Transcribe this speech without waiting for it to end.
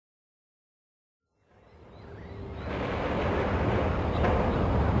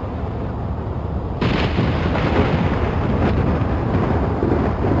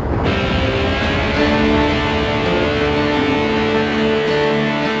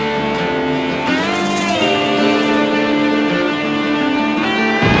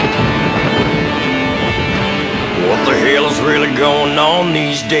going on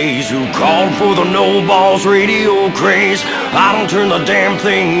these days? Who called for the no balls radio craze? I don't turn the damn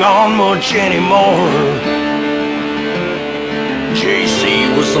thing on much anymore. JC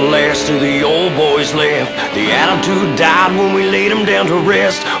was the last of the old boys left. The attitude died when we laid him down to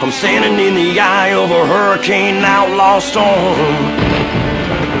rest. I'm standing in the eye of a hurricane outlaw storm.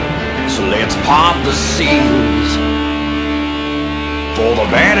 So let's pop the seas for the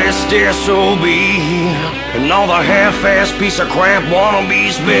baddest SOB and all the half-assed piece of crap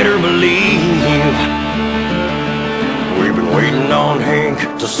wannabes better believe. We've been waiting on Hank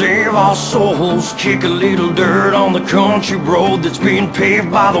to save our souls, kick a little dirt on the country road that's being paved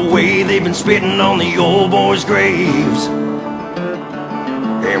by the way they've been spitting on the old boys' graves.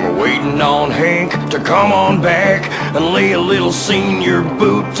 And we're waiting on Hank to come on back and lay a little senior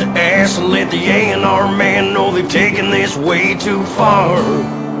boot to ass and let the A&R man know they've taken this way too far.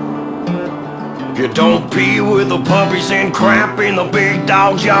 You don't pee with the puppies and crap in the big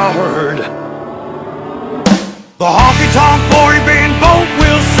dog's yard. The honky-tonk boy band boat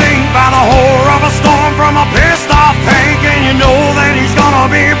will sing by the horror of a storm from a pissed-off Hank, and you know that he's gonna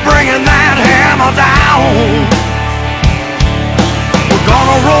be bringing that hammer down. We're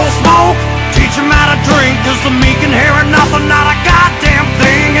gonna roll smoke, teach him how to drink, 'cause the meek inherit nothing, not a goddamn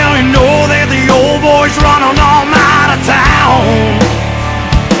thing. And we know that the old boys running all night of town.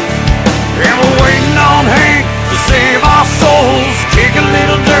 And we're waiting on Hank to save our souls, kick a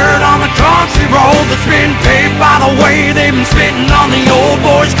little dirt on the country road that's been paved by the way they've been spitting on the old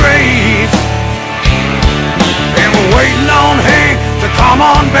boys' graves. And we're waiting on Hank to come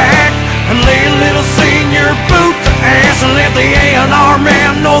on back and lay a little senior boot to ass and let the A&R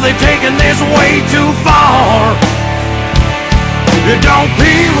man know they've taken this way too far. You don't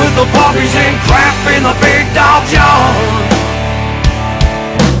pee with the puppies and crap in the big dog's yard.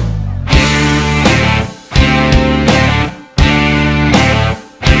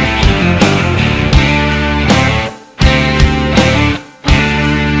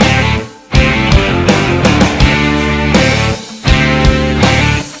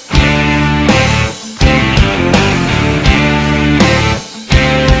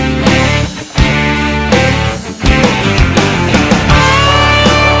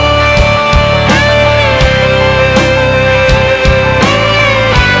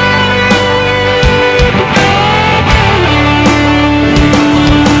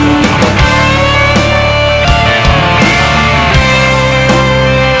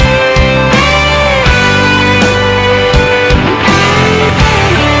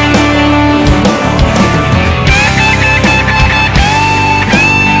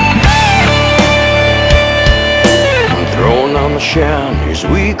 Shine as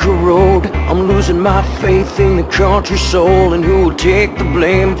we corrode. I'm losing my faith in the country soul, and who will take the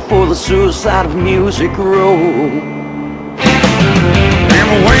blame for the suicide of Music Row? And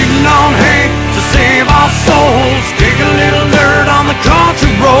we're waiting on Hank to save our souls, kick a little dirt on the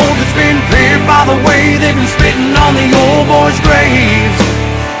country road that's been paved by the way they've been spitting on the old boys' graves.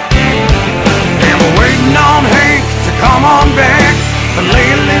 And we're waiting on Hank to come on back and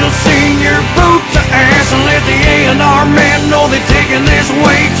lay a little senior boot to ass and let the A&R man know they've taken this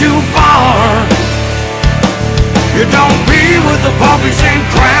way too far. You don't pee with the puppies and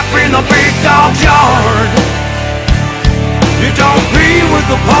crap in the big dog's yard. You don't pee with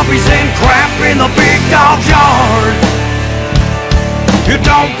the puppies and crap in the big dog's yard. You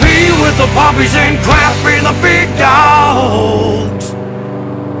don't pee with the puppies and crap in the big dogs.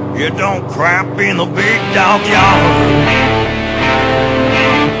 You don't crap in the big dog's yard.